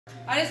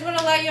I just want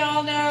to let you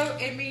all know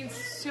it means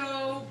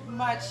so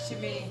much to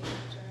me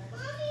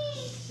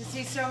to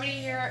see so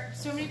many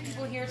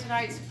people here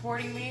tonight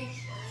supporting me.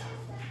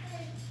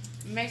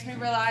 It makes me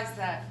realize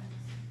that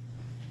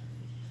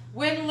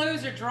win,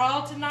 lose, or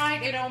draw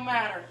tonight, it don't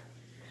matter.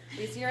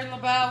 He's here in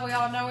LaBelle, we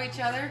all know each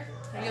other.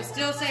 And you'll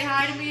still say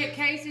hi to me at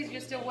Casey's,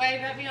 you'll still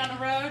wave at me on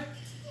the road.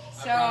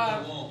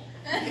 So,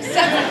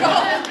 except for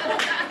golf.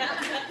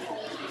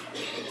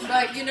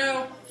 But you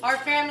know, our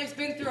family's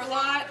been through a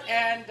lot,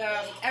 and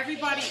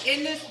everybody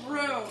in this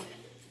room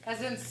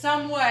has in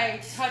some way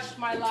touched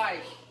my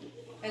life.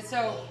 And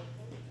so,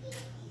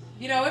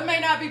 you know, it may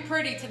not be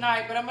pretty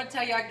tonight, but I'm going to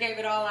tell you I gave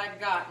it all I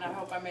got, and I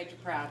hope I made you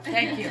proud.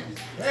 Thank you.